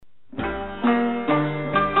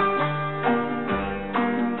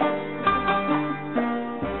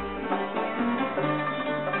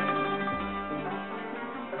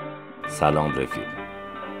سلام رفیق،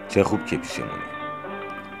 چه خوب که پیشمونی.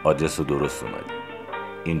 آدرس رو درست اومدی.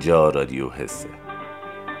 اینجا رادیو حسه.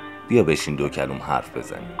 بیا بشین دو کلم حرف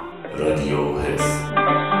بزنیم. رادیو حس.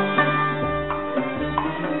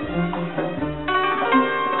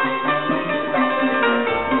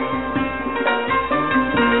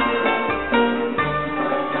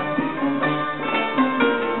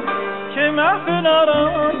 چه محفل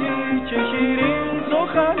آرایی، چه شیرین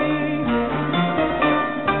سخنی،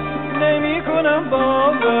 نمی کنم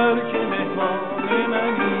باور که مهمان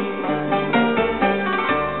منی،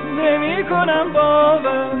 نمی کنم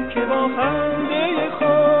باور که با خنده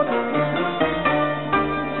خود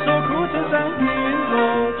سکوت زنگین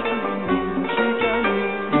را چنین شکنی.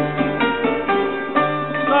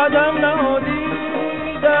 قدم نهادی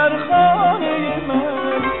در خانه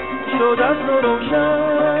من، شد از نو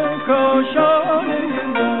روشن کاشانه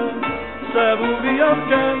من. صبوری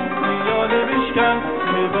افکن بیاله بشکن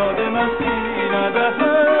که باد مستی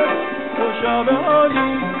ندهد. خوشا به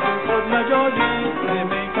حالی خود مجالی که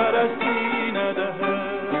می پرستی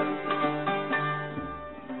ندهد.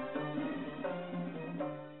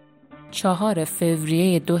 4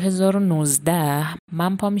 فوریه 2019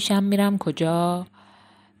 من پا میشم میرم کجا؟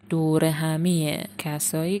 دور همی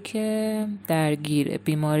کسایی که درگیر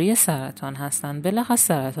بیماری سرطان هستن، بلخص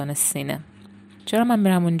سرطان سینه. چرا من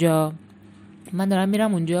میرم اونجا؟ من دارم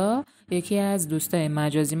میرم اونجا یکی از دوستای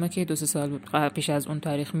مجازی ما که 2-3 سال پیش از اون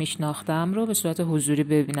تاریخ میشناختم رو به صورت حضوری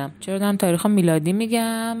ببینم. چرا دارم تاریخ میلادی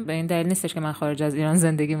میگم؟ به این دلیل نیستش که من خارج از ایران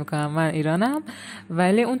زندگی میکنم، من ایرانم،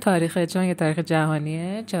 ولی اون تاریخه چون یه تاریخ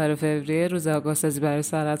جهانیه، 4 فوریه روز آگاهسازی برای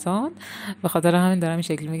سرطان، به خاطر همین دارم این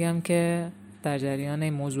شکلی میگم که در جریان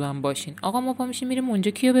این موضوع هم باشین. آقا ما پا میشیم میریم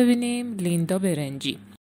اونجا کیو ببینیم؟ لیندا برنجی.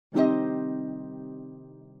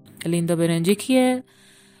 لیندا برنجی کیه؟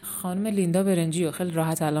 خانم لیندا برنجی رو خیلی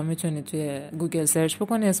راحت الان میتونید توی گوگل سرچ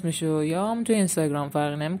بکنی اسمشو، یا هم توی اینستاگرام،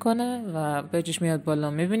 فرق نمیکنه و بهش میاد بالا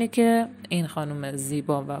میبینی که این خانم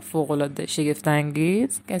زیبا و فوق‌العاده شگفت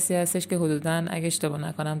انگیز کسی هستش که حدوداً اگه اشتباه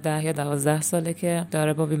نکنم 10 یا 12 ساله که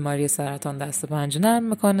داره با بیماری سرطان دست و پنجه نرم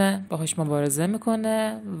میکنه، باهاش مبارزه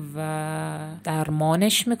میکنه و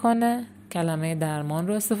درمانش میکنه. کلمه درمان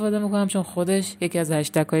رو استفاده میکنم چون خودش یکی از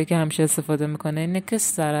هشتگ‌هایی که همیشه استفاده میکنه اینه که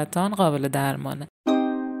سرطان قابل درمانه.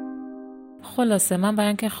 خلاصه من برای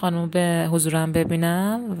اینکه خانم به حضورم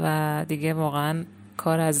ببینم و دیگه واقعا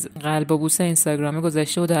کار از قلب و بوس اینستاگرامی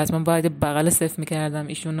گذشته بود و حتما باید بغل صف میکردم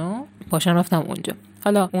ایشونو، باشم رفتم اونجا.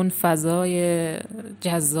 حالا اون فضای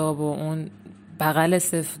جذاب و اون بغل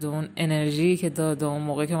صف و اون انرژی که داد و اون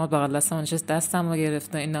موقعی که ما بغل دستم نشست دستم رو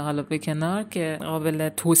گرفت این حالا به کنار که قابل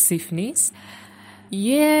توصیف نیست.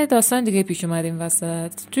 یه داستان دیگه پیش اومد این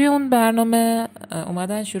وسط. توی اون برنامه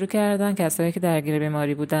اومدن شروع کردن کسایی که درگیر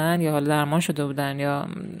بیماری بودن یا حالا درمان شده بودن یا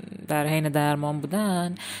در حین درمان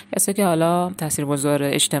بودن، کسایی که حالا تاثیرگذار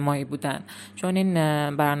اجتماعی بودن، چون این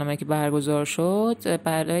برنامه که برگزار شد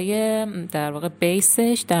برای در واقع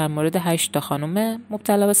بیسش در مورد 8 خانم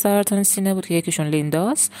مبتلا به سرطان سینه بود که یکیشون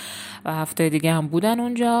لینداست و 7 دیگه هم بودن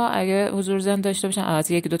اونجا اگه حضور زنده داشته باشن.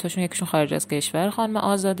 البته 1-2 تاشون یکیشون خارج از کشور، خانم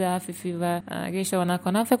آزاده عفیفی، و اگه اشتباه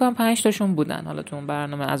نکنم فکر کنم 5 تاشون بودن حالا تو اون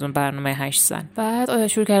برنامه، از اون برنامه 8 زن. بعد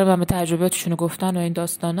شروع کردن به تجربیاتشون گفتن و این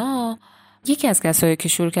داستانا. یکی از کسایی که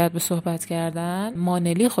شروع کرد به صحبت کردن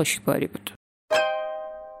مانلی خوشباری بود.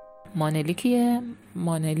 مانلی کیه؟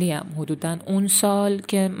 مانلی هم حدوداً اون سال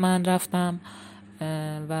که من رفتم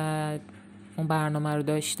و اون برنامه رو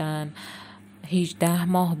داشتن 18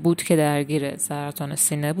 ماه بود که درگیر سرطان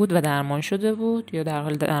سینه بود و درمان شده بود یا در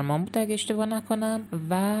حال درمان بود اگه اشتباه نکنم،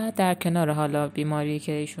 و در کنار حالا بیماری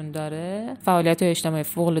که ایشون داره فعالیت اجتماعی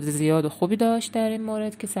فوق‌العاده زیاد و خوبی داشت در این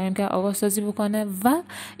مورد که سعی کرد آگاه سازی بکنه و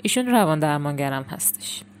ایشون روان درمانگرم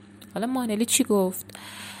هستش. حالا مانلی چی گفت؟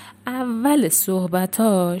 اول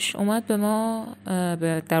صحبتاش اومد به ما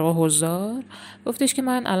به در واقع حضار گفتش که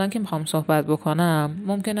من الان که میخوام صحبت بکنم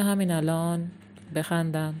ممکنه همین الان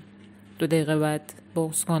بخندم، 2 دقیقه بعد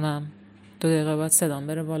بغض کنم، 2 دقیقه بعد صدام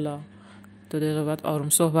بره بالا، 2 دقیقه بعد آروم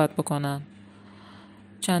صحبت بکنم،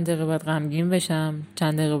 چند دقیقه بعد غمگین بشم،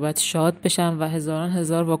 چند دقیقه بعد شاد بشم و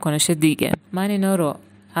هزار واکنش دیگه. من اینا رو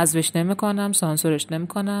حذفش نمی‌کنم، سانسورش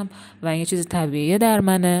نمی‌کنم و این یه چیز طبیعیه در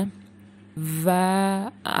منه و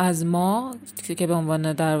از ما که به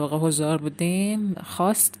عنوان در واقع حضار بودیم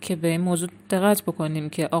خواست که به این موضوع دقت بکنیم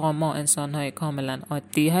که آقا ما انسان‌های کاملا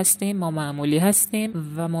عادی هستیم، ما معمولی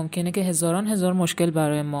هستیم و ممکنه که هزار مشکل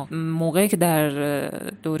برای ما موقعی که در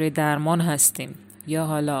دوره درمان هستیم یا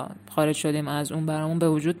حالا خارج شدیم از اون برامون به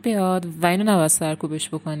وجود بیاد و اینو نباید سرکوبش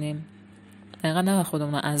بکنیم، دقیقا نباید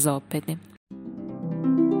خودمون عذاب بدیم.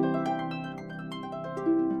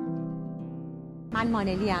 من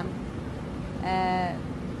مانلیم،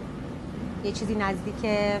 یه چیزی نزدیک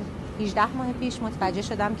 18 ماه پیش متوجه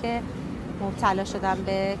شدم که مبتلا شدم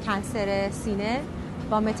به کنسر سینه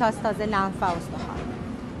با متاستاز لنف و استخوان.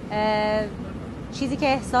 چیزی که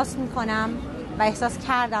احساس میکنم و احساس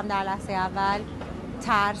کردم در لحظه اول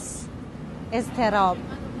ترس، اضطراب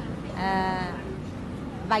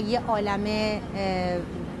و یه عالمه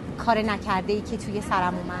کار نکرده‌ای که توی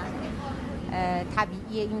سرم اومد.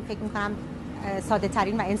 طبیعیه، این فکر میکنم ساده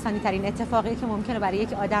ترین و انسانی ترین اتفاقی که ممکنه برای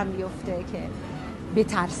یک آدم بیفته که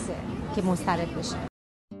بترسه، که مضطرب بشه.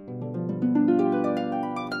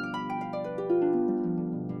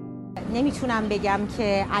 نمیتونم بگم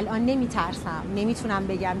که الان نمیترسم، نمیتونم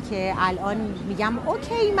بگم که الان میگم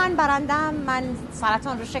اوکی من برندم، من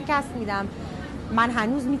سرطان رو شکست میدم. من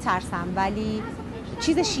هنوز میترسم، ولی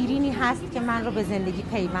چیز شیرینی هست که من رو به زندگی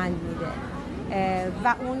پیوند میده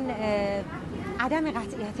و اون عدم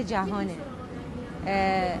قطعیت جهانه.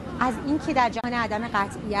 از این که در جهان عدم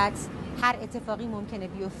قطعیت هر اتفاقی ممکنه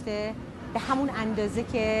بیفته، به همون اندازه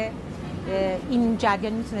که این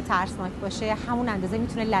جریان میتونه ترسناک باشه، همون اندازه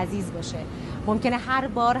میتونه لذیذ باشه. ممکنه هر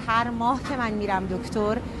بار، هر ماه که من میرم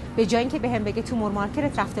دکتر، به جای اینکه بهم بگه تومور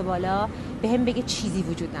مارکرت رفته بالا، بهم بگه چیزی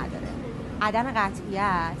وجود نداره. عدم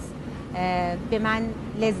قطعیت به من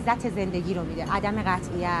لذت زندگی رو میده. عدم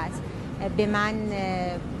قطعیت به من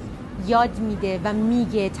یاد میده و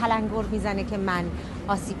میگه، تلنگر میزنه که من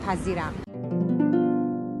آسیب پذیرم.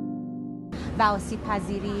 و آسیب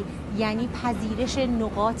پذیری یعنی پذیرش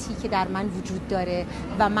نقاطی که در من وجود داره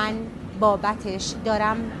و من بابتش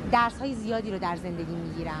دارم درس‌های زیادی رو در زندگی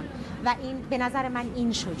میگیرم و این به نظر من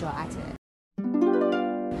این شجاعته.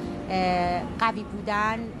 قوی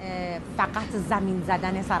بودن فقط زمین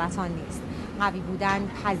زدن سرطان نیست. قوی بودن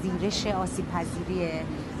پذیرش آسیب پذیریه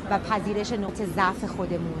و پذیرش نقطه ضعف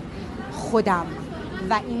خودم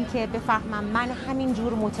و اینکه بفهمم من همین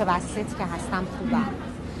جور متوسط که هستم خوبم.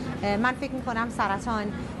 من فکر میکنم سرطان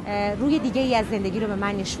روی دیگه ای از زندگی رو به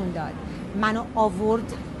من نشون داد، منو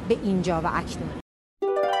آورد به اینجا و اکنون،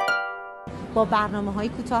 با برنامه‌های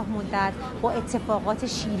کوتاه مدت، با اتفاقات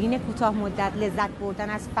شیرین کوتاه مدت، لذت بردن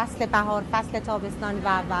از فصل بهار، فصل تابستان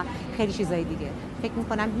و خیلی چیزای دیگه. فکر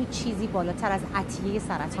میکنم هیچ چیزی بالاتر از عطیه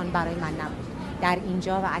سرطان برای من نبود در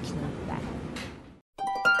اینجا و اکنون بودن.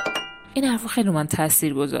 این حرف خیلی رو من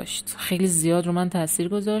تاثیر گذاشت، خیلی زیاد رو من تاثیر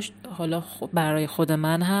گذاشت. حالا برای خود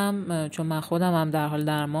من هم، چون من خودم هم در حال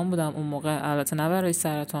درمان بودم اون موقع، البته نه برای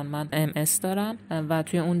سرطان، من MS دارم و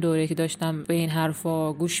توی اون دوره که داشتم به این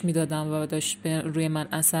حرفا گوش میدادم و داشت روی من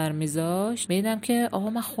اثر میذاشت، میدیدم که آقا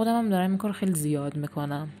من خودم هم دارم این کارو خیلی زیاد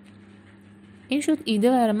میکنم. این شد ایده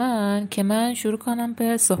برای من که من شروع کنم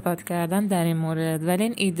به صحبت کردن در این مورد، ولی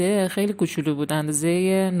این ایده خیلی کوچولو بود،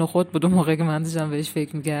 اندازه نخود بود اون موقع که من داشتم بهش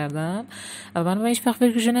فکر می‌کردم و من هیچ وقت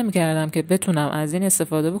فکرش نمی‌کردم که بتونم از این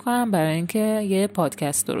استفاده بکنم برای اینکه یه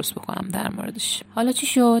پادکست درست بکنم در موردش. حالا چی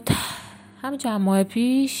شد؟ همین چند ماه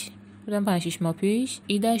پیش بودم، 5-6 ماه پیش،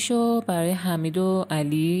 ایدهشو برای حمید و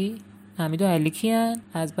علی کیان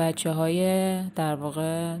از بچه‌های در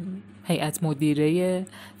واقع هیئت مدیره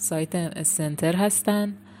سایت MS سنتر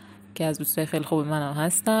هستن که از دوستای خیلی خوب منم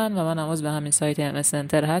هستن و من هم عضو همین سایت MS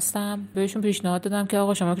سنتر هستم. بهشون پیشنهاد دادم که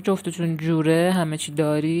آقا شما که جفتتون جوره، همه چی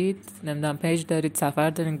دارید، نمیدونم پیج دارید، سفر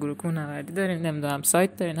دارین، گروه کوهنوردی دارین، نمیدونم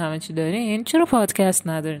سایت دارین، همه چی دارین، چرا پادکست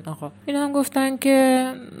ندارین آقا؟ اینا هم گفتن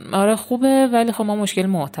که آره خوبه، ولی خب ما مشکل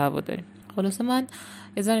محتوا داریم. خلاصه من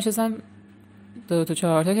یه ذره نشستم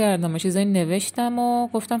 2-4 تا کردم، چیزایی نوشتم و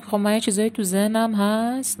گفتم که خب من یه چیزایی تو ذهنم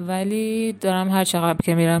هست، ولی دارم هر چقدر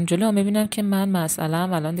که میرم جلو میبینم که من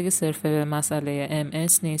مسئله‌ام الان دیگه صرف مسئله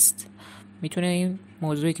MS نیست. میتونه این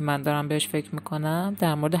موضوعی که من دارم بهش فکر میکنم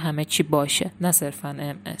در مورد همه چی باشه، نه صرفا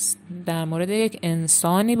MS. در مورد یک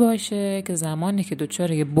انسانی باشه که زمانی که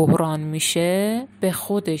دچار یه بحران میشه، به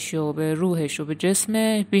خودش و به روحش و به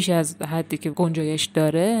جسمش بیش از حدی که گنجایش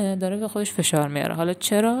داره به خودش فشار میاره. حالا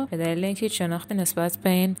چرا؟ به دلیل اینکه شناختی نسبت به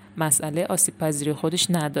این مسئله آسیب پذیری خودش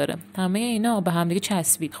نداره. همه اینا به هم دیگه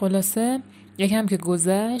چسبید. خلاصه یکم که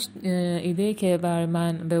گذشت، ایده‌ای که برای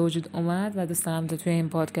من به وجود اومد و دوست دارم توی این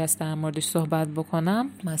پادکست در موردش صحبت بکنم،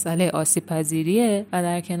 مسئله آسیب پذیریه و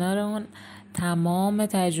در کنار اون تمام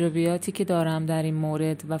تجربیاتی که دارم در این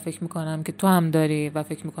مورد و فکر میکنم که تو هم داری و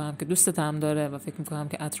فکر میکنم که دوستت هم داره و فکر میکنم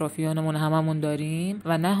که اطرافیانمون هممون داریم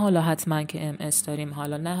و نه حالا حتما که MS داریم،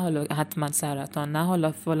 حالا نه حالا حتما سرطان، نه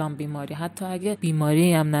حالا فلان بیماری، حتی اگه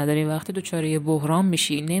بیماری هم نداری، وقتی دچار یه بحران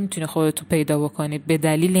میشی نمیتونی خودتو پیدا بکنی به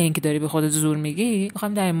دلیل اینکه داری به خودت زور میگی،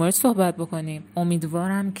 میخوام در این مورد صحبت بکنیم.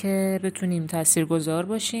 امیدوارم که بتونیم تاثیرگذار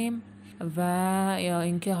باشیم و یا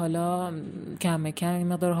اینکه حالا کم کم این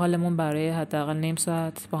مقدار حالمون برای حداقل نیم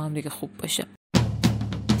ساعت با هم دیگه خوب باشه.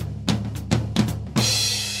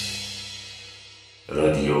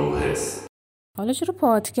 رادیو حس. حالا چرا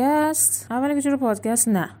پادکست؟ اولا که چرا پادکست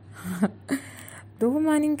نه. دوم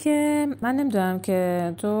این که من نمیدونم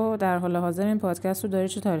که تو در حال حاضر این پادکست رو داری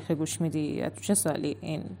چه تاریخی گوش میدی یا تو چه سالی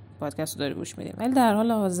این پادکست رو داری گوش میدی، ولی در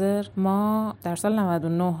حال حاضر ما در سال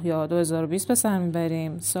 99 یا 2020 به سر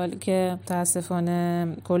میبریم، سالی که متاسفانه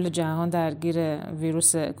کل جهان درگیر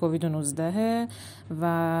ویروس کووید 19 و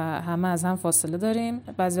همه از هم فاصله داریم.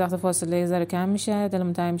 بعضی وقتا فاصله یه ذره کم میشه،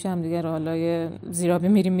 دلمون تنگ میشه، هم دیگه حالا زیرابی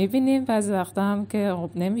میریم میبینیم، بعضی وقتا هم که خب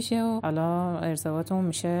نمیشه و حالا ارتباطمون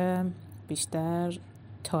میشه بیشتر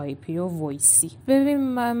تایپی و وایسی.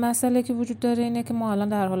 ببین مسئله که وجود داره اینه که ما الان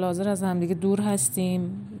در حال حاضر از هم دیگه دور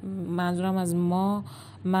هستیم. منظورم از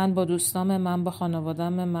من با دوستام، من با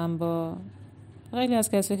خانواده‌ام، من با خیلی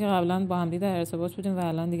از کسایی که قبلا با هم دیگه در ارتباط بودیم و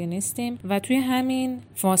الان دیگه نیستیم و توی همین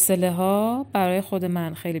فاصله ها برای خود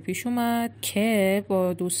من خیلی پیش اومد که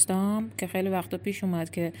با دوستام که خیلی وقتا پیش اومد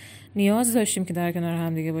که نیاز داشتیم که در کنار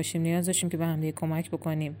هم دیگه باشیم، نیاز داشتیم که به هم دیگه کمک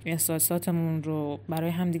بکنیم، احساساتمون رو برای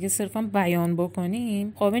هم دیگه صرفا بیان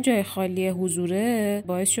بکنیم. خب این جای خالی حضوره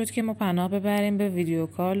باعث شد که ما پناه ببریم به ویدیو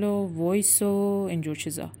کال و وایس و اینجور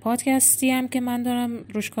چیزا. پادکستی هم که من دارم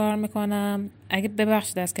روش کار میکنم، اگه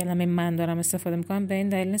ببخشید از کلمه من دارم استفاده میکنم، به این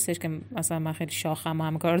دلیل نیستش که مثلا من خیلی شاخم و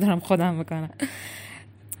همه کار دارم خودم میکنم.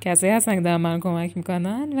 کسایی هستن که دارن من کمک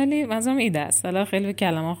میکنن، ولی مثلا ایده است. حالا خیلی به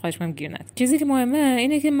کلمه خواهشم گیر ند. چیزی که مهمه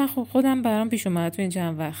اینه که من خودم برام پیش اومد تو این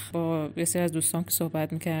چند وقت با یه سری از دوستان که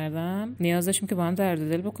صحبت میکردم، نیاز داشتیم که با هم درد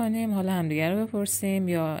دل بکنیم، حالا همدیگه رو بپرسیم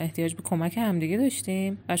یا احتیاج به کمک همدیگه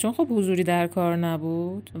داشتیم و چون خب حضوری در کار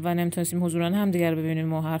نبود و نمیتونستیم حضوران همدیگه رو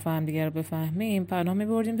ببینیم و حرف همدیگه رو بفهمیم، پناه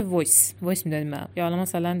میبردیم به وایس میدادیم هم. یا حالا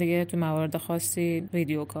مثلا دیگه تو موارد خاصی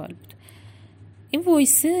ویدیو کال بود. این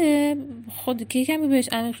وایسه خود که کمی بهش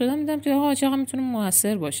عمیق شدم دیدم که آقا چقدر میتونه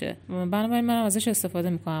موثر باشه، بنابراین من ازش استفاده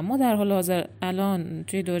میکنم. ما در حال حاضر الان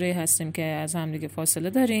توی دوره هستیم که از هم دیگه فاصله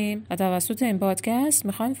داریم و توسط این پادکست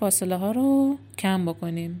میخوایم فاصله ها رو کم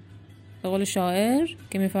بکنیم. به قول شاعر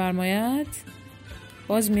که میفرماید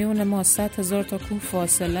باز میون ما 100,000 تا کوه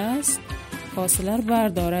فاصله است، فاصله رو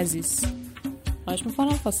بردار عزیز. خواهش میکنم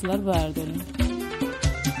فاصله رو برداریم.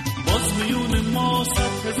 باز میون ما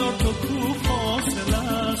 100,000 تا کوه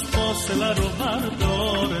فاصله است، فاصله رو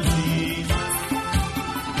بردار عزیز.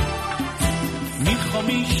 میخوام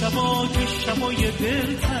این شبا که شبای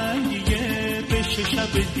دلتنگیه بشه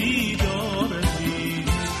شب دیدار عزیز.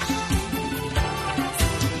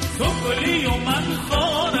 تو گلی و من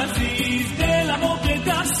خار عزیز، دلمو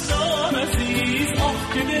به دست دار عزیز.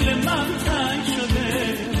 آخ که دل من تنگ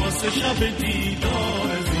شده واسه شب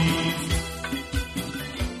دیدار عزیز.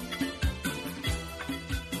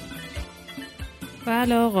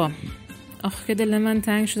 بله آقا، آخ که دل من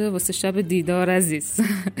تنگ شده واسه شب دیدار عزیز.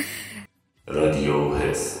 رادیو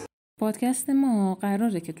حس. پادکست ما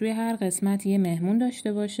قراره که توی هر قسمت یه مهمون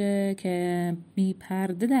داشته باشه که بی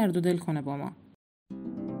پرده درد و دل کنه با ما.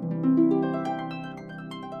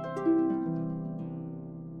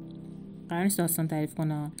 قرار نیست داستان تعریف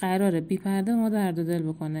کنه، قراره بی پرده ما درد و دل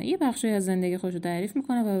بکنه. یه بخشی از زندگی خودشو تعریف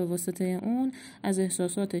میکنه و به واسطه اون از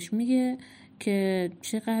احساساتش میگه که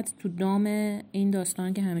چقدر تو دام این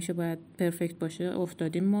داستان که همیشه باید پرفکت باشه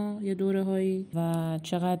افتادیم ما یه دوره هایی و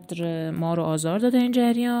چقدر ما رو آزار داده این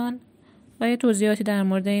جریان و یه توضیحاتی در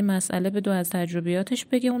مورد این مسئله به دو از تجربیاتش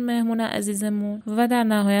بگه اون مهمون عزیزمون و در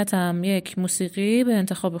نهایت هم یک موسیقی به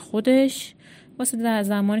انتخاب خودش واسه در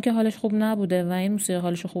زمانی که حالش خوب نبوده و این موسیقی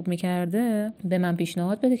حالش خوب میکرده به من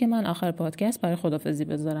پیشنهاد بده که من آخر پادکست برای خدافظی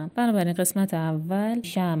بذارم. بنابراین قسمت اول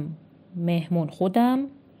مهمون خودم،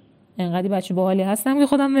 انقدی بچه باحالی هستم که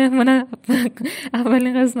خودم مهمونه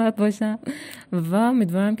اولین قسمت باشم و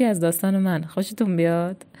امیدوارم که از داستان من خوشتون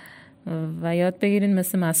بیاد و یاد بگیرین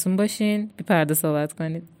مثل معصوم باشین، بی پرده صحبت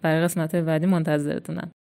کنید. برای قسمت بعدی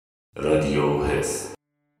منتظرتونم. رادیو حس.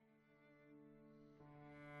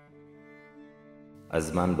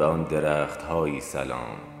 از من به آن درخت هایی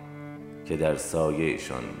سلام که در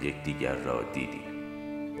سایه‌شان یکدیگر را دیدیم.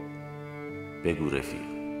 بگو رفیق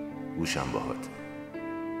گوشم باهات.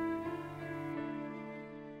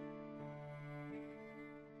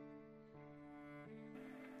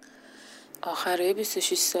 آخرای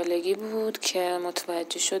 26 سالگی بود که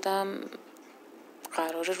متوجه شدم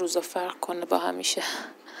قرار روزا فرق کنه با همیشه.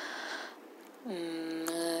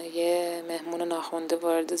 یه مهمون ناخوانده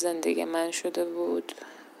وارد زندگی من شده بود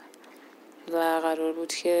و قرار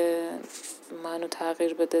بود که منو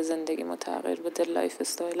تغییر بده، زندگیمو تغییر بده، لایف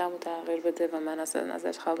استایلمو تغییر بده و من اصلا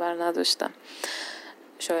ازش خبر نداشتم.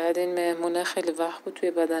 شاید این مهمونه خیلی وقت بود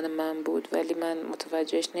توی بدن من بود ولی من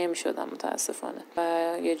متوجهش نمی شدم متاسفانه و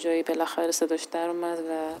یه جایی بالاخره صداش در اومد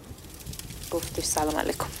و گفتش سلام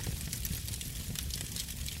علیکم.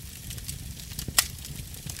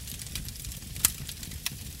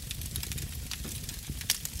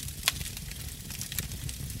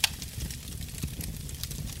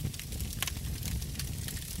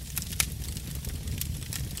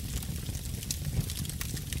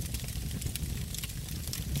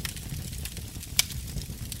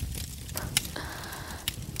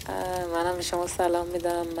 منم به شما سلام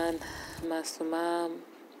میدم. من معصومم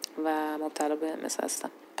و مبتلا به MS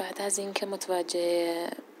هستم. بعد از اینکه متوجه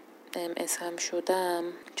MS هم شدم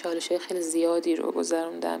چالش‌های خیلی زیادی رو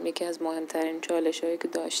گذروندم. یکی از مهمترین چالش‌هایی که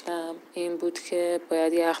داشتم این بود که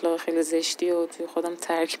باید یه اخلاق خیلی زشتی رو توی خودم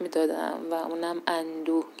ترک میدادم و اونم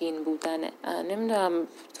اندوهگین بودنه. نمیدونم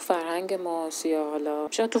تو فرهنگ ما سیاه، حالا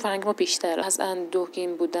شاید تو فرهنگ ما بیشتر، از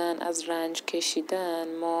اندوهگین بودن، از رنج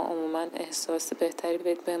کشیدن ما عموما احساس بهتری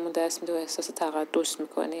بهمون دست میده و احساس تقدس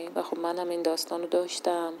میکنیم و خب منم این داستان رو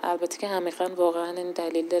داشتم. البته که عمیقاً واقعا این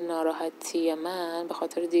دلیل ناراحتی من به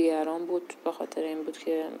خاطر دیگران بود، به خاطر این بود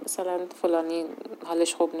که مثلا فلانی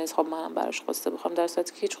حالش خوب نیست، خب منم براش قصه بخوام، در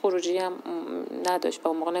صورتی که هیچ خروجی هم نداشت. با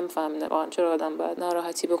اون موقع نمیفهمیدم واقعا چرا آدم باید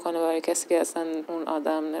ناراحتی بکنه برای کسی که اصلا اون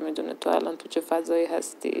آدم نمیدونه تو الان تو چه فضایی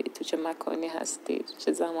هستی، تو چه مکانی هستی، تو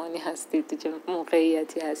چه زمانی هستی، تو چه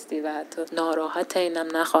موقعیتی هستی و حتی ناراحت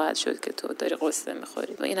اینم نخواهد شد که تو داری قصه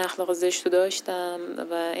میخوری. و این اخلاق زشت رو داشتم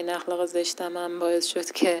و این اخلاق زشتم هم باعث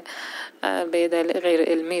شد که به دلیل غیر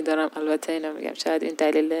علمی دارم البته اینو میگم، شاید این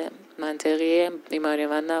دلیل منطقی بیماری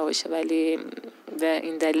من نباشه، ولی به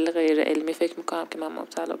این دلیل غیر علمی فکر میکنم که من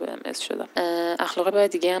مبتلا به MS شدم. اخلاق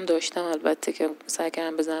بعد دیگه هم داشتم البته که سعی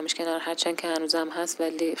کردم بذارمش کنار، هرچند که هنوزم هست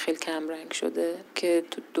ولی خیلی کم رنگ شده که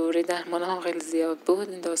تو دوره درمان هم خیلی زیاد بود.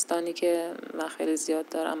 این داستانی که من خیلی زیاد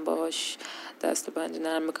دارم باهاش دست و بندی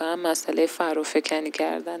نرم میکنم مسئله فرافکنی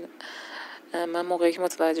کردن. من موقعی که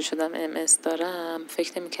متوجه شدم MS دارم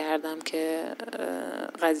فکر نمی کردم که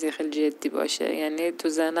قضیه خیلی جدی باشه، یعنی تو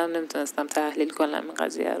ذهنم نمیتونستم تحلیل کنم این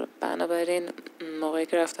قضیه رو. بنابراین موقعی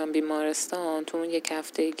که رفتم بیمارستان، تو اون یک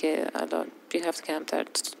هفته‌ای که الان یک هفته کمتر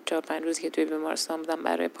 4-5 روزی که توی بیمارستان بودم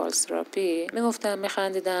برای پالس تراپی، میگفتم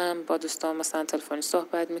میخندیدم، با دوستان مثلا تلفنی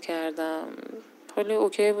صحبت میکردم، خیلی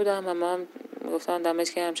اوکی بودم، اما گفتن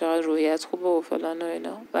دمت گرم چقدر روحیت خوبه و فلان و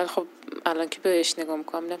اینا. ولی خب الان که بهش نگاه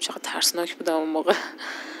میکنم میدم چقدر ترسناک بودم اون موقع.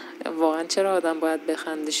 واقعا چرا آدم باید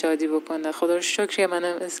بخنده شادی بکنه؟ خدا رو شکر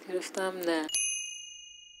منم اس گرفتم. نه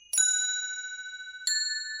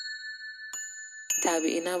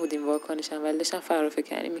طبیعی نبود این واکنشم، ولی داشتم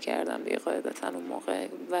فرافکنی میکردم دیگه قاعدتا اون موقع.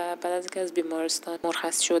 و بعد از اینکه از بیمارستان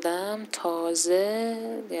مرخص شدم تازه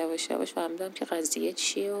یواش یواش فهمیدم که قضیه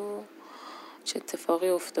چیه و چه اتفاقی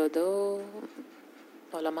افتاده و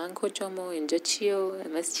حالا من کجام و اینجا چیه و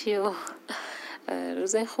MS چیه و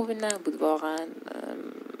روزای خوبی نبود واقعا.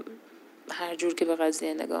 هر جور که به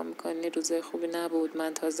قضیه نگاه میکنی روزای خوبی نبود.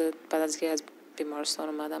 من تازه بعد از که از بیمارستان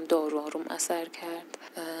اومدم دارو آروم اثر کرد.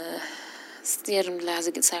 یه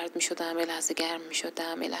لحظه سرد میشدم، یه لحظه گرم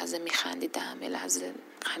میشدم، یه لحظه میخندیدم، یه لحظه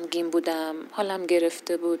غمگین بودم، حالم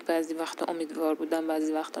گرفته بود، بعضی وقتا امیدوار بودم،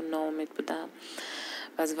 بعضی وقتا ناامید بودم،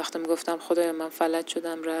 بعضی وقتا میگفتم خدایا من فلج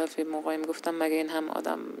شدم رفت، یه موقعی میگفتم مگه این هم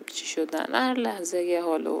آدم چی شدن. هر لحظه یه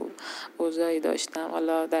حال و اوضاعی داشتم.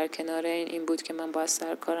 حالا در کنار این بود که من با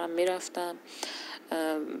سر کارم میرفتم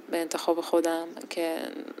به انتخاب خودم که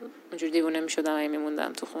اونجوری دیوونه میشدم و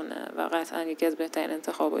میموندم تو خونه و قطعا یکی از بهترین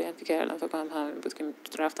انتخابایی هم که کردم فکر کنم همین بود که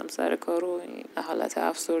رفتم سر کار و این حالت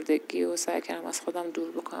افسردگی و سعی کردم از خودم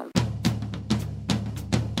دور بکنم.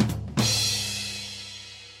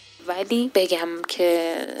 ولی بگم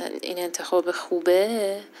که این انتخاب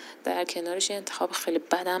خوبه، در کنارش این انتخاب خیلی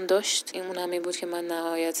بدم داشت. اونم این بود که من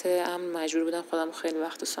نهایت مجبور بودم خودم خیلی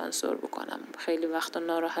وقت سانسور بکنم. خیلی وقت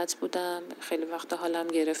ناراحت بودم، خیلی وقت حالم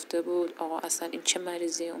گرفته بود. آقا اصلا این چه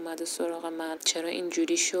مریضی اومده سراغ من؟ چرا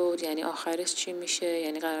اینجوری شد؟ یعنی آخرش چی میشه؟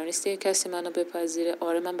 یعنی قرار نیست یه کسی منو بپذیره؟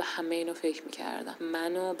 آره من به همه اینو فکر میکردم.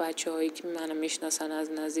 منو بچه‌هایی که منو میشناسن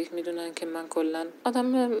از نزدیک میدونن که من کلا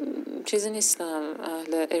آدم چیزی نیستم،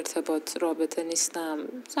 اهل ارتباط رابطه نیستم،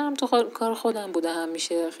 سرم تو کار خودم بوده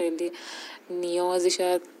همیشه. خیلی نیازی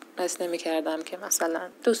شاید حس نمی‌کردم که مثلا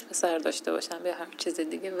دوست پسر داشته باشم یا هر چیز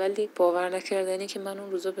دیگه. ولی باور نکردنی که من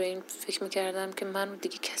اون روزا به این فکر می‌کردم که منو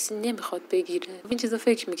دیگه کسی نمیخواد بگیره. این چیزا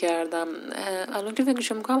فکر می‌کردم. الان که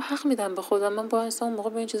فکرشو می‌کنم حق میدم به خودم. من با اون موقع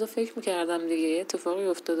به این چیزا فکر می‌کردم دیگه. یه اتفاقی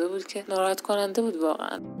افتاده بود که ناراحت کننده بود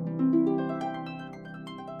واقعا.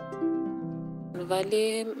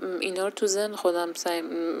 ولی اینا رو تو ذهن خودم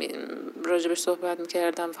راجبش صحبت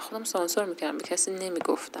میکردم و خودم سانسور میکردم، به کسی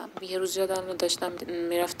نمیگفتم. یه روز یادم داشتم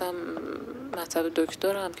میرفتم مطب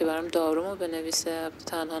دکترم که برام دارومو بنویسه،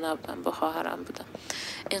 تنها نبودم، با خواهرم بودم.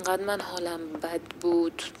 اینقدر من حالم بد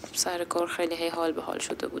بود، سر کار خیلی حال به حال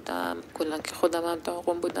شده بودم، کلا که خودم هم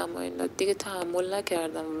داغون بودم و اینا دیگه تحمل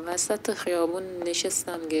نکردم. وسط خیابون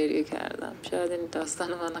نشستم گریه کردم. شاید این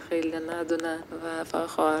داستان من خیلی ندونه و فقط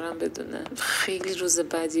خواهرم بدونه. خیلی روز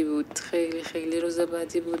بدی بود، خیلی روز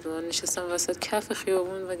بدی بود. من نشستم وسط کف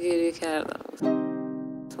خیابون و گریه کردم.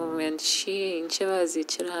 یعنی چی؟ این چه وضعی؟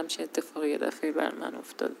 چرا همچین اتفاقی یه دفعه بر من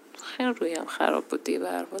افتاد؟ خیلی رویم خراب بود دیگه. به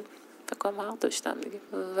هر حال فکر کنم حق داشتم دیگه.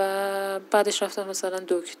 و بعدش رفتم مثلا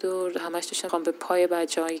دکتر، همش داشتم به پای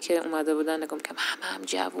بچه‌هایی که اومده بودن نگاه می‌کردم، هم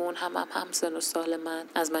جوون، هم سن و سال من،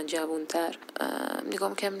 از من جوون‌تر. نگاه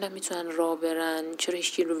می‌کردم نمیتونن راه برن، چرا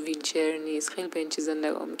هیچکی رو ویلچر نیست. خیلی به این چیزا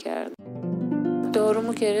نگاه می‌کردم.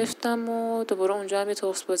 دارومو گرفتم و دوباره اونجا هم یه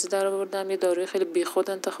تخس بازی در آوردم. یه داروی خیلی بیخود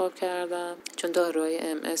انتخاب کردم، چون داروهای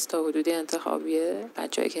MS تا حدودی انتخابیه،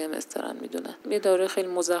 بچه‌ای که MS دارن میدونن. یه داروی خیلی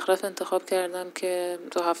مزخرف انتخاب کردم که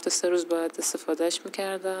تو هفته 3 روز باید استفادهش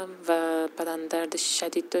میکردم و بدن درد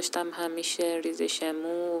شدید داشتم همیشه، ریزش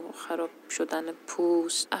مو، خراب شدن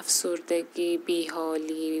پوست، افسردگی،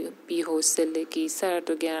 بیحالی، بی‌حوصلگی، سرد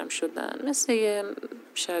و گرم شدن، مثل یه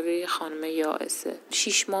شبیه خانم یائسه.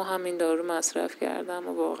 6 ماه همین دارو مصرف کردم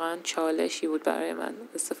و واقعا چالشی بود برای من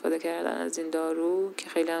استفاده کردن از این دارو که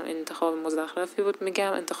خیلی هم انتخاب مزخرفی بود.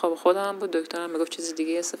 میگم انتخاب خودم بود، دکترم میگفت چیز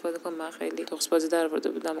دیگه استفاده کن. من خیلی تخس بازی در آورده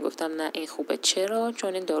بودم، گفتم نه این خوبه. چرا؟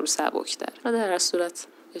 چون این دارو سبک‌تر. و در هر صورت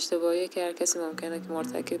اشتباهیه که هر کسی ممکنه که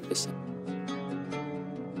مرتکب بشه.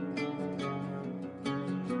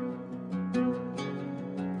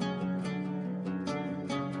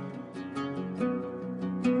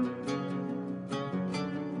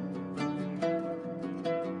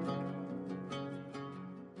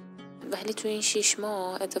 ولی تو این 6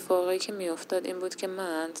 ماه اتفاقی که میافتاد این بود که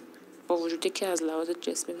من با وجودی که از لحاظ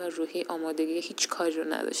جسمی و روحی آمادگی هیچ کاری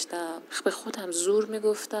رو نداشتم، به خودم زور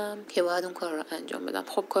میگفتم که باید اون کار رو انجام بدم.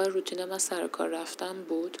 خب کار روتین من سر کار رفتم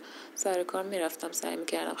بود، سر کار میرفتم، سعی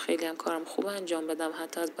میکردم خیلی هم کارم خوب انجام بدم،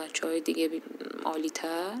 حتی از بچهای دیگه عالی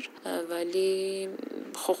تر. ولی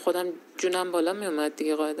خب خودم جونم بالا میومد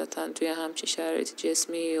دیگه، قاعدتا توی همچین شرایط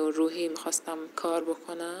جسمی و روحی میخواستم کار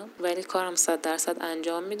بکنم، ولی کارم 100%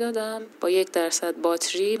 انجام میدادم. با 1%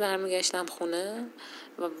 باتری برمیگشتم خونه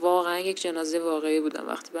و واقعا یک جنازه واقعی بودم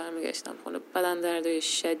وقتی برمیگشتم خونه. بدن درد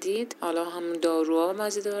شدید، حالا هم داروها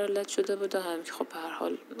مزید بر علت شده بود و هم که خب به هر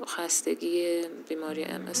حال خستگی بیماری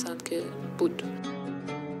MS هم که بود.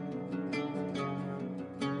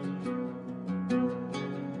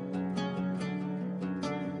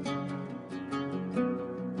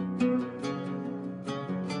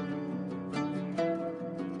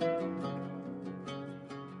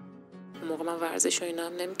 موقع من ورزش و اینا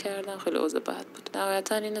هم نمی کردم، خیلی اوضاع بد بود.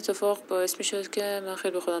 نهایتا این اتفاق باعث می شد که من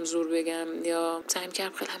خیلی به خودم زور بگم یا سعی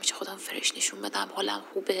کردم خیلی همیشه خودم فرش نشون بدم، حالم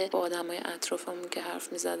خوبه، با آدمای اطرافمون که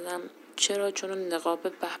حرف می زدم. چرا؟ چون اون نقاب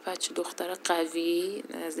به چه دختر قوی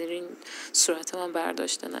از این صورت من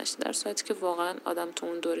برداشته نشه، در صورتی که واقعا آدم تو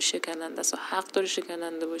اون دوره شکننده است و حق داره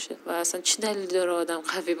شکننده باشه. و اصلا چه دلیلی داره آدم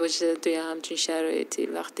قوی باشه توی همچین شرایطی،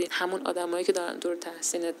 وقتی همون آدمایی که دارن دور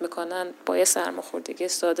تحسینت میکنن با یه سرماخوردگی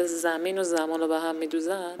ساده زمین و زمان رو به هم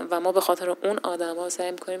میدوزن و ما به خاطر اون آدما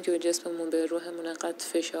سعی میکنیم که به جسممون، به روحمون انقدر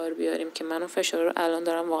فشار بیاریم که من اون فشار رو الان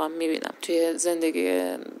دارم واقعا میبینم توی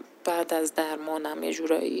زندگی بعد از درمانم. یه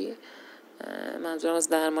جورایی منظورم از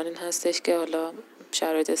درمان این هستش که حالا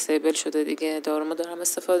شرایط استیبل شده دیگه، دارومو دارم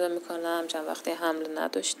استفاده میکنم، چند وقتی حمل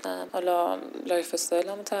نداشتم، حالا لایف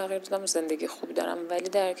استایلمو تغییر دادم، زندگی خوبی دارم، ولی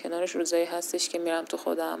در کنارش روزایی هستش که میرم تو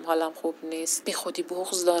خودم، حالم خوب نیست، بی خودی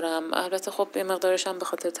بغض دارم. البته خب یه مقدارش هم به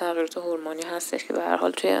خاطر تغییرات هورمونی هستش که به هر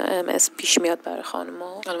حال توی MS پیش میاد برای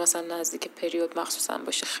خانم‌ها. حالا مثلا نزدیک پریود مخصوصا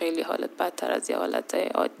باشه خیلی حالت بدتر از یه حالت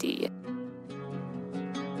عادیه.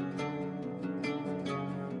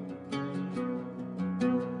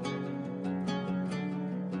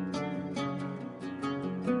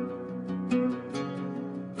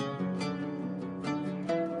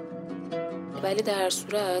 ولی در هر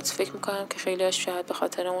صورت فکر میکنم که خیلی هاش شاید به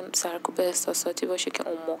خاطر اون سرکوب احساساتی باشه که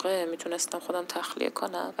اون موقع میتونستم خودم تخلیه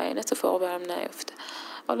کنم و این اتفاق برام نیفته.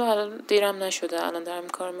 حالا دیرم نشده، الان دارم این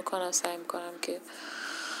کار میکنم، سعی میکنم که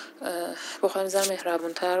با خودم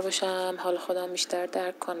مهربون تر باشم، حال خودم بیشتر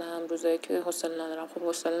درک کنم. روزایی که حوصله ندارم، خب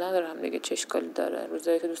حوصله ندارم دیگه، چه اشکالی داره.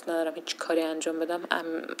 روزایی که دوست ندارم هیچ کاری انجام بدم،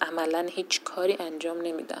 عملا هیچ کاری انجام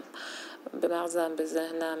نمیدم. به مغزم، به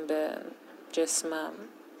ذهنم، به جسمم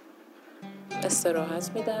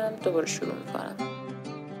استراحت میدم، دوباره شروع میکنم.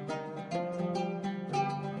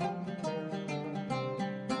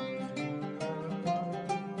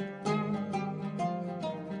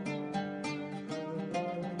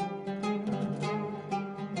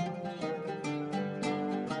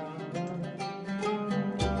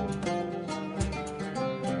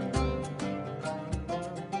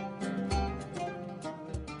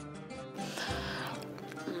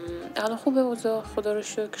 الان خوبه اوضاع، خدا رو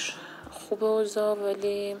شکر خوبه اوضاع،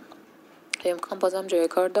 ولی امکان بازم جای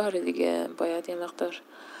کار داره دیگه. باید یه مقدار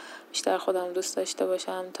بیشتر خودم دوست داشته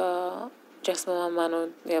باشم تا جسم منو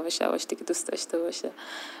یواش یواش دیگه دوست داشته باشه.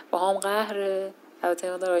 با هم قهره،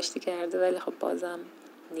 البته مقدار آشتی کرده، ولی خب بازم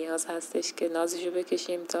نیاز هستش که نازشو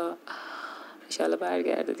بکشیم تا انشالله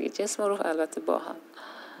برگرده دیگه. جسم و روح البته با هم،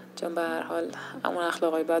 چون به هر حال همون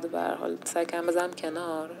اخلاقای بد و به هر حال سعی کنم بذارم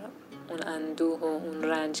کنار، اون اندوه و اون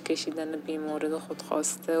رنج کشیدن بی‌مورد و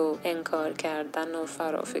خودخواسته و انکار کردن و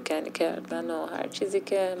فرافکنی کردن و هر چیزی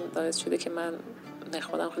که باعث شده که من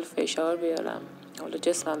خودم خیلی فشار بیارم، حالا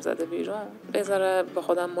جسمم زده بیرون، بذاره با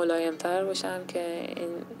خودم ملایم‌تر باشم که این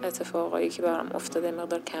اتفاقایی که برام افتاده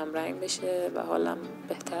مقدار کم رنگ بشه و حالم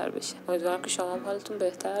بهتر بشه. امیدوارم که شما هم حالتون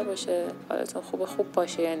بهتر باشه، حالتون خوب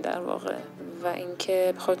باشه، یعنی در واقع، و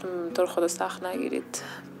اینکه خودتون طور خدا سخت نگیرید.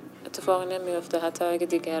 اتفاقی نمیفته حتی اگه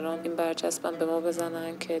دیگران این برچسبن به ما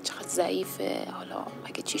بزنن که چقدر ضعیفه، حالا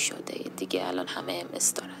مگه چی شده دیگه، الان همه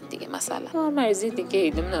MS دارن دیگه، مثلا مریضی دیگه،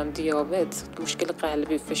 نمیدونم دیابت، مشکل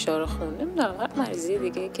قلبی، فشار خون، نمیدونم هر مریضی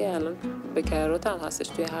دیگه که الان به کرات هم هستش،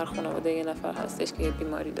 توی هر خانواده یه نفر هستش که یه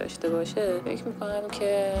بیماری داشته باشه. فکر میکنم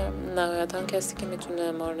که نهایتا کسی که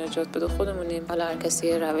میتونه ما رو نجات بده خودمونیم. حالا هر کسی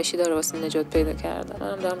یه روشی داره واسه نجات پیدا کردن،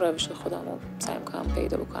 منم دارم روش خودم رو سعی میکنم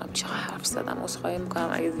پیدا بکنم. چقدر حرف زدم، عذرخواهی میکنم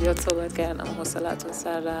اگه زیاد صحبت کردم و حوصله‌تون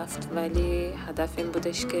سر رفت، ولی هدف این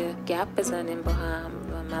بودش که گپ بزنیم با هم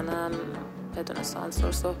و منم بدون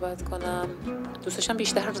سانسور صحبت کنم. دوستشم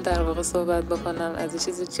بیشتر رو در واقع صحبت بکنم، از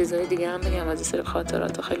چیزهای دیگه هم بگم، از این سری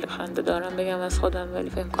خاطرات خیلی خنده دارم بگم از خودم، ولی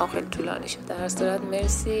فکر کنم خیلی طولانی شد. در صورت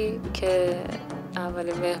مرسی که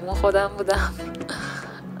اولین مهمون خودم بودم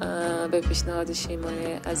به پیشنهاد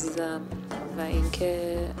شیمای عزیزم، و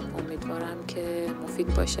اینکه امیدوارم که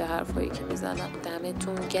مفید باشه حرفایی که میزنم.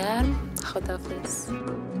 دمتون گرم. خداحافظ.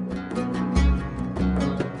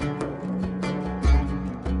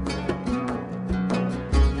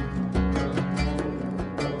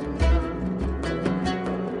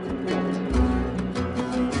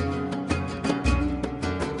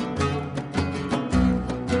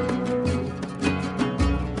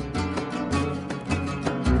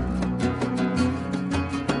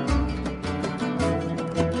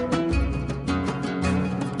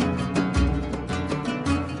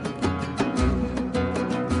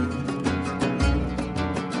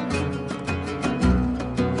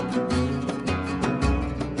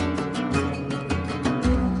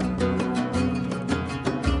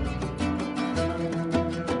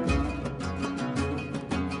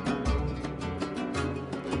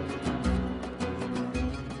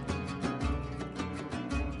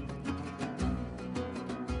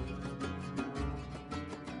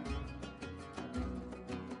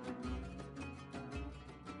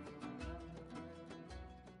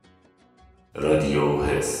 رادیو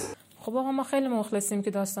حس. خب آقا ما خیلی مخلصیم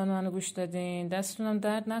که داستان منو گوش دادین. دستتونم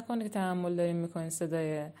درد نکنه که تحمل دارین میکنین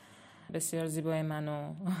صدای بسیار زیبای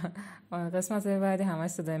منو. قسمت بعدی همش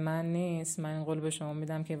صدای من نیست. من این قول به شما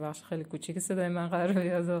میدم که بخش خیلی کوچیک صدای من قرار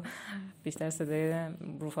بیاد و بیشتر صدای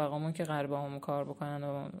رفقامون که قرار با هم کار بکنن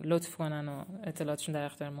و لطف کنن و اطلاعاتشون در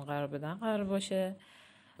اختیارمون قرار بدن قرار باشه.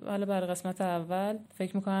 حالا برای قسمت اول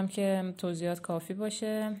فکر میکنم که توضیحات کافی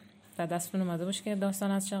باشه، در دستتون اومده باشه که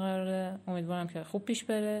داستان از چه قراره. امیدوارم که خوب پیش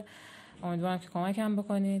بره، امیدوارم که کمکم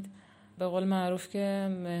بکنید. به قول معروف که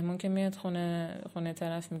مهمون که میاد خونه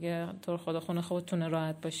طرف میگه تو خدا خونه خودتونه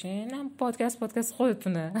راحت باشین، هم پادکست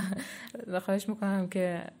خودتونه. خواهش میکنم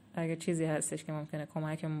که اگه چیزی هستش که ممکنه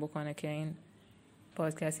کمکمون بکنه که این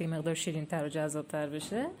پادکست یه مقدار شیرین‌تر و جذاب‌تر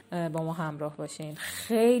بشه، با ما همراه باشین.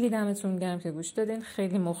 خیلی دمتون گرم که گوش دادین،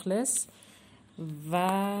 خیلی مخلص.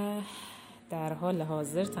 و در حال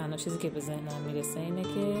حاضر تنها چیزی که به ذهنم میرسه اینه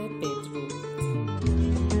که بدرود.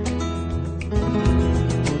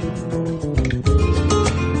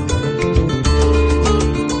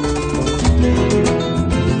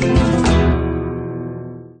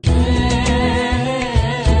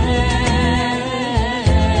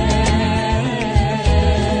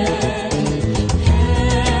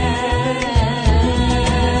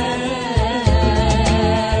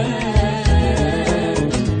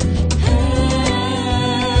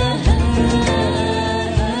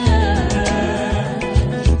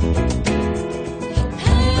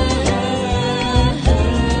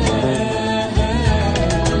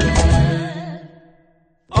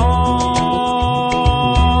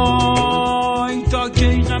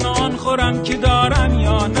 که دارم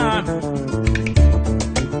یا نه،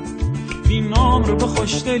 بیمام رو به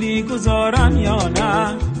خوشدلی گذارم یا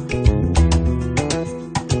نه.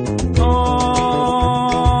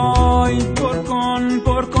 آی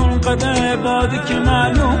پر کن قدر بادی که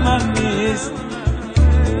معلومم نیست،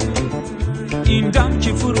 این دم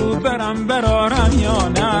که فرو برارم یا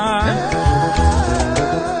نه،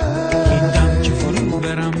 این دم که فرو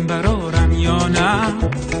برارم یا نه.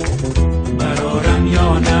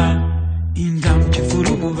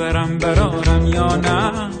 برم برارم یا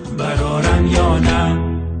نه، برارم یا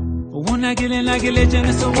نه. و نگله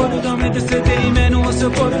جنس و بردامه دست دیمن و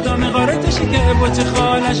سپردامه غارتشه که بچه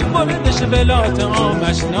خالش بردش بلات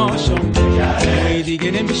آمش ناشم.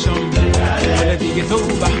 دیگه نمیشم حالا دیگه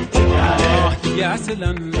توبه دیگه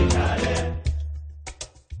اصلا.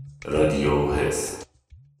 رادیو حس.